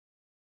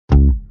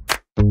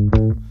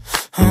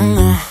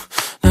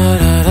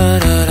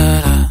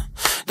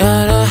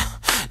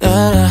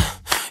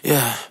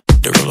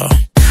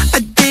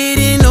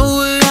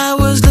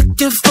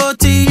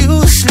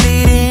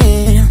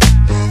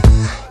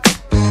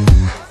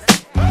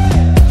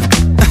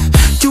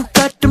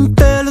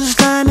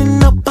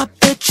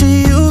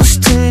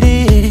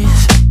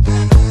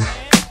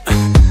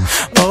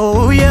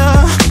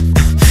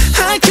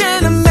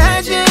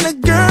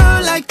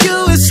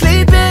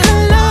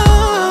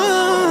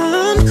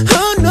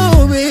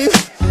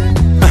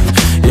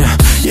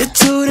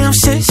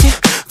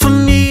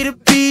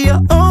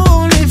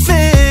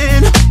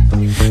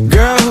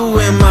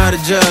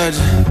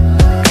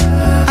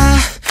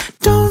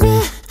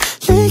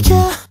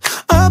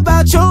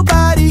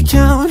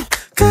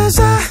Cause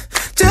I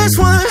just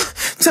want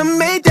to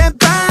make that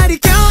body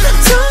count.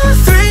 2,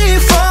 3,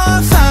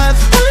 4, 5.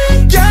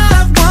 Only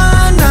got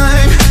one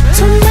night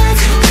to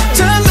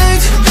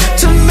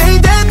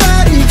make that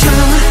body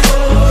count.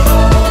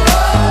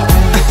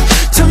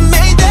 To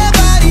make that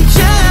body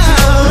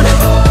count.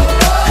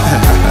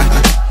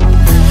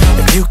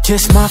 If you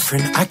kiss my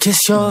friend, I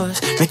kiss yours.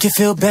 Make you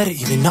feel better,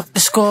 even up the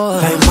score.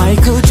 Like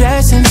Michael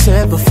Jackson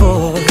said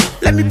before.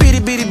 Let me beat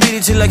it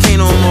till I can't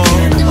no more.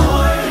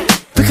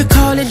 We could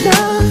call it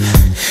love.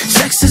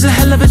 Sex is a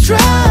hell of a drug.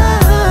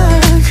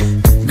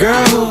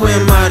 Girl, who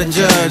am I to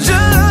judge? I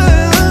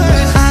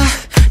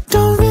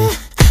don't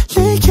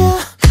really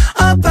care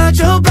about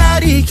your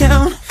body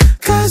count.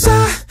 Cause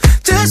I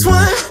just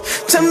want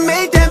to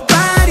make that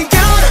body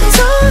count.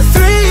 2,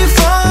 3,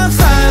 4,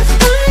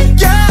 5. Only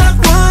got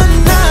one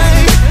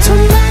night to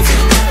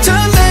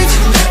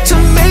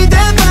make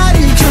that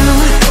body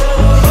count.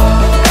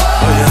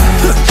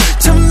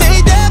 To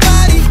make that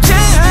body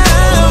count.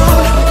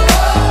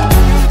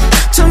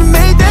 To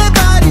make that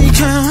body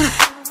count.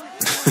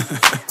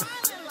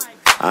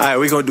 Alright,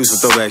 we gonna do some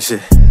throwback shit.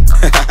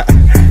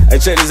 Hey,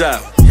 check this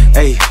out.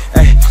 Hey,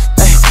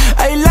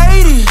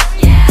 lady,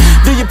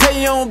 do you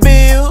pay your own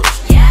bills?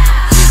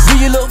 Do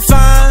you look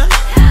fine?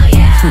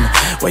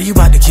 Well, you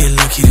about to get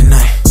lucky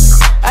tonight.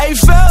 Hey,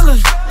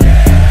 fellas,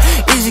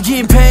 is you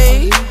getting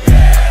paid?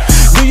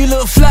 Do you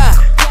look fly?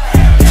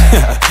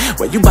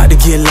 Well, you about to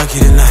get lucky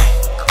tonight.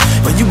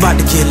 Well, you about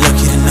to get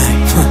lucky tonight.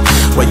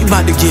 Well, you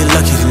about to get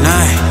lucky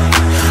tonight.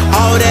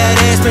 All that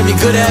ass made me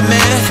good at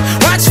math.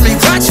 Watch me,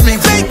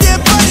 make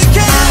it.